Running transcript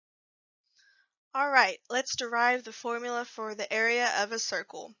Alright, let's derive the formula for the area of a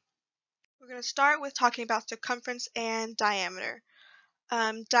circle. We're going to start with talking about circumference and diameter.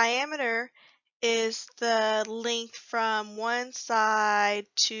 Diameter is the length from one side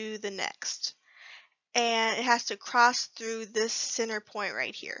to the next, and it has to cross through this center point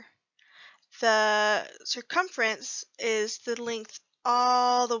right here. The circumference is the length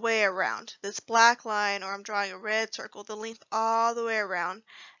all the way around. This black line, or I'm drawing a red circle, the length all the way around,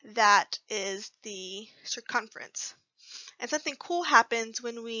 that is the circumference. And something cool happens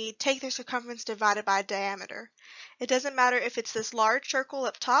when we take the circumference divided by diameter. It doesn't matter if it's this large circle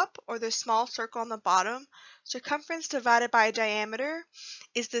up top or this small circle on the bottom. Circumference divided by diameter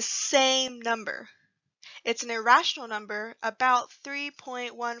is the same number. It's an irrational number, about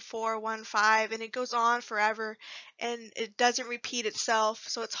 3.1415, and it goes on forever, and it doesn't repeat itself,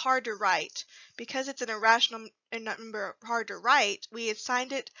 so it's hard to write. Because it's an irrational number hard to write, we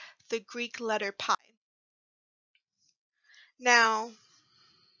assigned it the Greek letter pi. Now,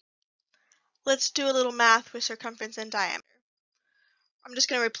 let's do a little math with circumference and diameter. I'm just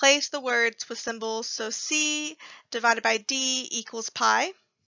going to replace the words with symbols, so C divided by D equals pi.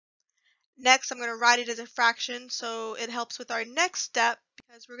 Next, I'm going to write it as a fraction, so it helps with our next step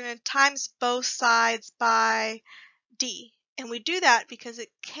because we're going to times both sides by D. And we do that because it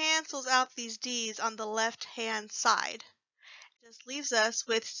cancels out these D's on the left-hand side. It just leaves us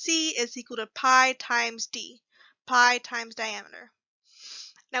with C is equal to pi times D, pi times diameter.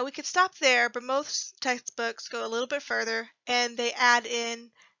 Now we could stop there, but most textbooks go a little bit further and they add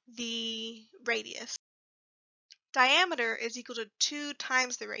in the radius. Diameter is equal to 2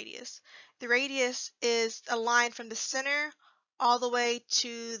 times the radius. The radius is a line from the center all the way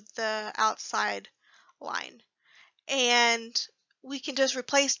to the outside line. And we can just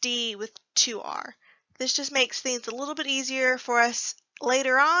replace D with 2R. This just makes things a little bit easier for us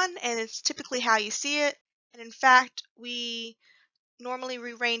later on, and it's typically how you see it. And in fact, we normally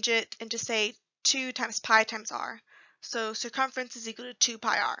rearrange it and just say 2 times pi times r. So circumference is equal to 2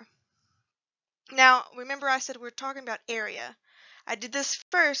 pi r. Now, remember I said we're talking about area. I did this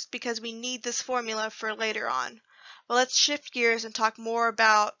first because we need this formula for later on. Well, let's shift gears and talk more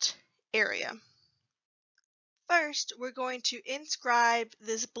about area. First, we're going to inscribe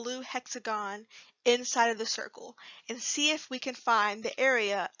this blue hexagon inside of the circle and see if we can find the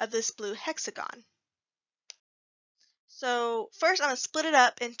area of this blue hexagon. So first I'm going to split it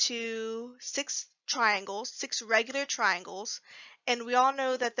up into 6 triangles, 6 regular triangles, and we all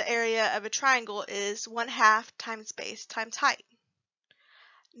know that the area of a triangle is 1/2 times base times height.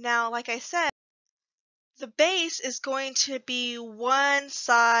 Now, like I said, the base is going to be one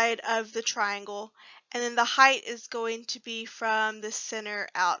side of the triangle, and then the height is going to be from the center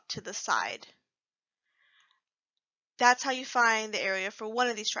out to the side. That's how you find the area for one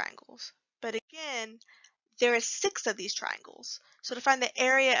of these triangles. But again, there are 6 of these triangles. So to find the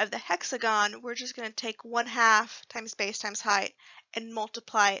area of the hexagon, we're just going to take 1/2 times base times height and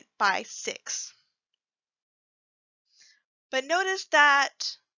multiply it by 6. But notice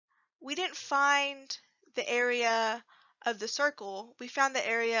that we didn't find the area of the circle, we found the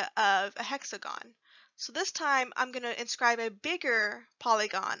area of a hexagon. So this time I'm going to inscribe a bigger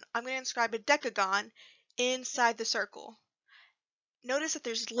polygon. I'm going to inscribe a decagon inside the circle. Notice that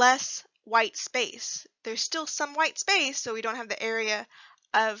there's less white space. There's still some white space, so we don't have the area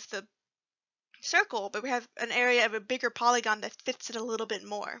of the circle, but we have an area of a bigger polygon that fits it a little bit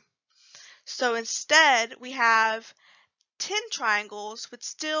more. So instead, we have 10 triangles, with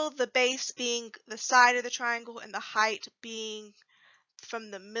still the base being the side of the triangle and the height being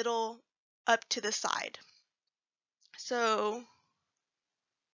from the middle up to the side. So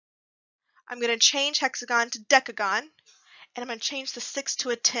I'm going to change hexagon to decagon, and I'm going to change the 6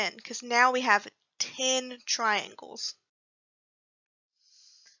 to a 10 because now we have 10 triangles.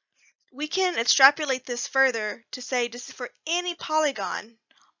 We can extrapolate this further to say just for any polygon,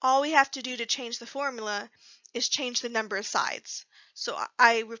 all we have to do to change the formula is change the number of sides. So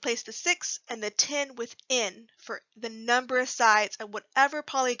I replace the 6 and the 10 with n for the number of sides of whatever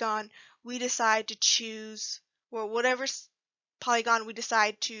polygon we decide to choose, or whatever polygon we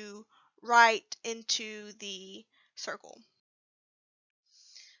decide to write into the circle.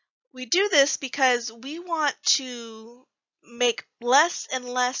 We do this because we want to make less and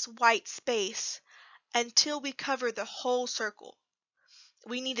less white space until we cover the whole circle.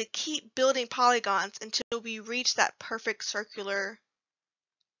 We need to keep building polygons until we reach that perfect circular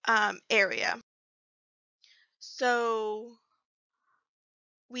area. So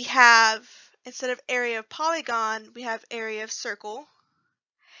we have, instead of area of polygon, we have area of circle.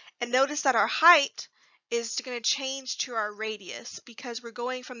 And notice that our height is going to change to our radius because we're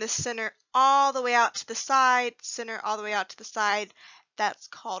going from the center all the way out to the side, center all the way out to the side. That's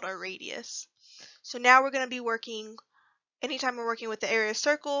called our radius. So now we're going to be working, anytime we're working with the area of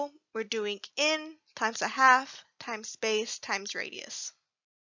circle, we're doing in times a half times base times radius.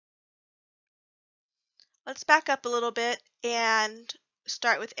 Let's back up a little bit and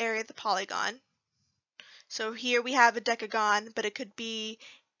start with area of the polygon. So here we have a decagon, but it could be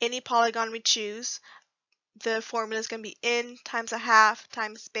any polygon we choose. The formula is going to be in times a half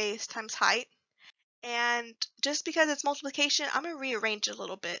times base times height. And just because it's multiplication, I'm going to rearrange it a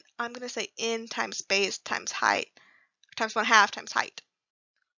little bit. I'm going to say in times base times height times 1/2 times height.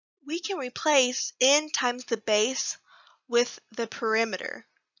 We can replace in times the base with the perimeter.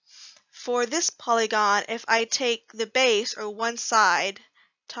 For this polygon, if I take the base, or one side,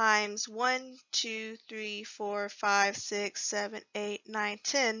 times 1, 2, 3, 4, 5, 6, 7, 8, 9,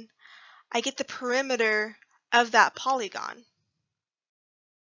 10, I get the perimeter of that polygon.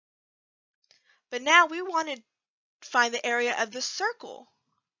 But now we want to find the area of the circle.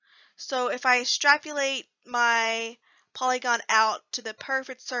 So if I extrapolate my polygon out to the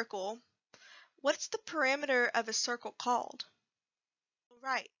perfect circle, what's the perimeter of a circle called?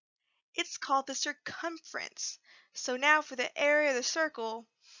 Right. It's called the circumference. So now for the area of the circle,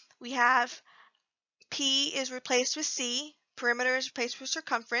 we have P is replaced with C, perimeter is replaced with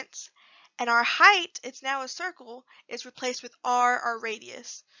circumference, and our height, it's now a circle, is replaced with R, our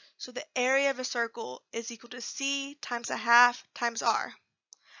radius. So the area of a circle is equal to C times a half times R.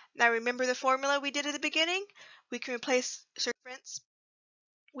 Now remember the formula we did at the beginning? We can replace circumference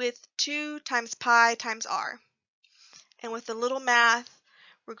with 2 times pi times R. And with a little math,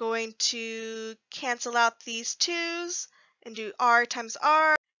 we're going to cancel out these 2's and do R times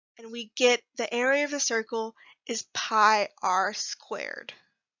R, and we get the area of the circle is pi r squared.